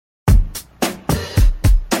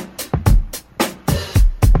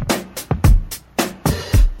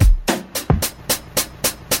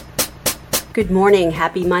Good morning.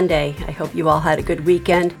 Happy Monday. I hope you all had a good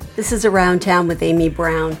weekend. This is Around Town with Amy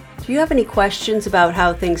Brown. Do you have any questions about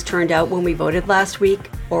how things turned out when we voted last week,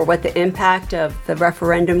 or what the impact of the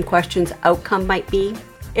referendum question's outcome might be?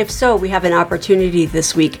 If so, we have an opportunity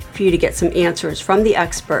this week for you to get some answers from the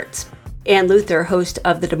experts. Ann Luther, host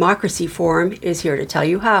of the Democracy Forum, is here to tell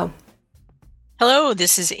you how. Hello,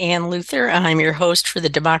 this is Ann Luther. I'm your host for the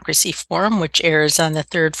Democracy Forum, which airs on the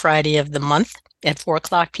third Friday of the month at 4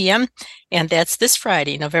 o'clock p.m., and that's this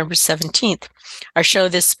Friday, November 17th. Our show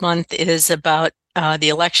this month is about the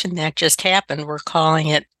election that just happened. We're calling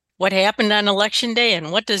it What Happened on Election Day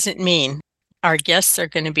and What Does It Mean? Our guests are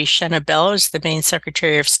going to be Shenna Bellows, the Maine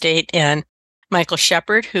Secretary of State, and Michael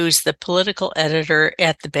Shepard, who's the political editor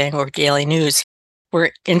at the Bangor Daily News. We're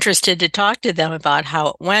interested to talk to them about how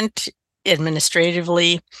it went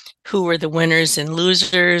administratively, who were the winners and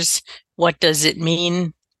losers, what does it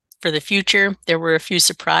mean for the future. There were a few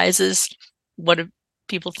surprises. What do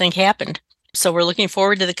people think happened? So we're looking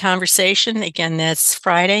forward to the conversation. Again, that's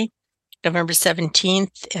Friday, November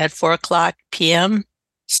 17th at 4 o'clock p.m.,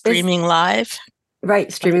 streaming live.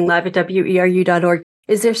 Right, streaming live at weru.org.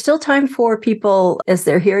 Is there still time for people, as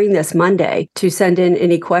they're hearing this Monday, to send in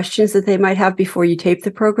any questions that they might have before you tape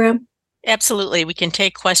the program? Absolutely. We can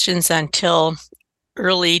take questions until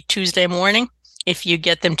early Tuesday morning. If you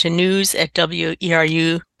get them to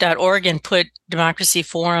news@weru.org and put Democracy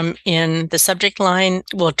Forum in the subject line,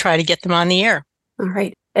 we'll try to get them on the air. All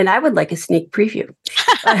right. And I would like a sneak preview.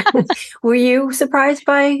 Were you surprised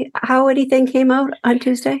by how anything came out on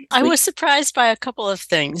Tuesday? I was surprised by a couple of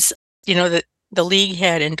things. You know, the league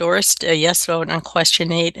had endorsed a yes vote on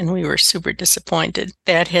Question 8, and we were super disappointed.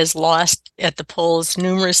 That has lost at the polls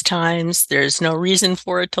numerous times. There's no reason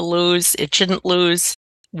for it to lose. It shouldn't lose.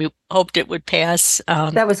 We hoped it would pass.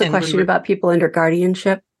 That was a question about people under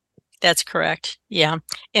guardianship? That's correct. Yeah.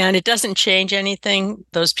 And it doesn't change anything.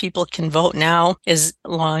 Those people can vote now as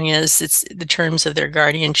long as it's the terms of their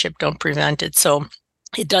guardianship don't prevent it. So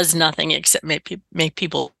it does nothing except make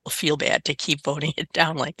people feel bad to keep voting it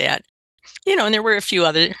down like that. You know, and there were a few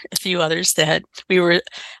others that we were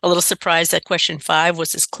a little surprised that Question 5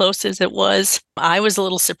 was as close as it was. I was a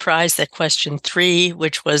little surprised that Question 3,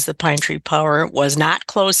 which was the Pine Tree Power, was not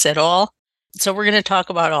close at all. So we're going to talk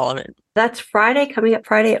about all of it. That's Friday, coming up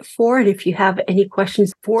Friday at 4. And if you have any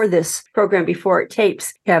questions for this program before it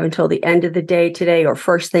tapes, you have until the end of the day today or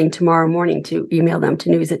first thing tomorrow morning to email them to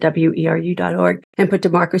news@weru.org and put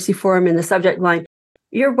Democracy Forum in the subject line.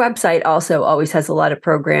 Your website also always has a lot of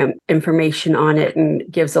program information on it and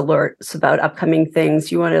gives alerts about upcoming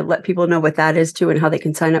things. You want to let people know what that is too and how they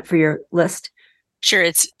can sign up for your list? Sure.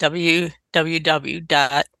 It's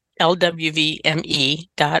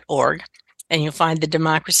www.lwvme.org. And you'll find the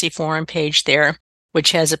Democracy Forum page there,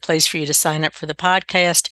 which has a place for you to sign up for the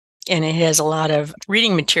podcast. And it has a lot of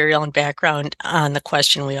reading material and background on the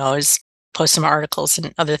question. We always post some articles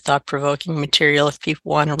and other thought-provoking material if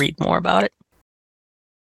people want to read more about it.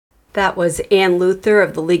 That was Ann Luther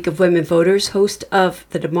of the League of Women Voters, host of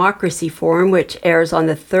the Democracy Forum, which airs on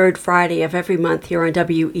the third Friday of every month here on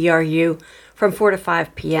WERU from 4 to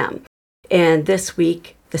 5 p.m. And this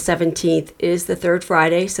week, the 17th, is the third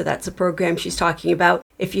Friday, so that's the program she's talking about.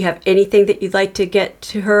 If you have anything that you'd like to get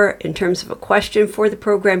to her in terms of a question for the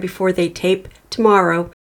program before they tape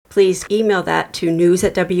tomorrow, please email that to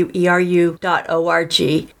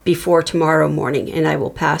news@weru.org before tomorrow morning, and I will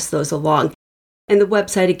pass those along. And the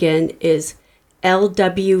website again is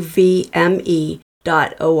lwvme.org.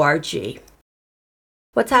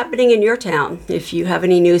 What's happening in your town? If you have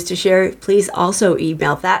any news to share, please also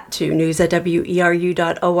email that to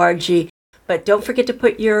news@weru.org. But don't forget to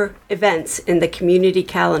put your events in the community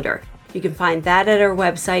calendar. You can find that at our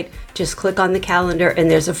website. Just click on the calendar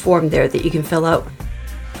and there's a form there that you can fill out.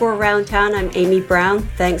 For Around Town, I'm Amy Brown.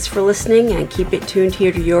 Thanks for listening and keep it tuned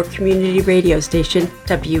here to your community radio station,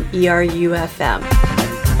 WERU-FM.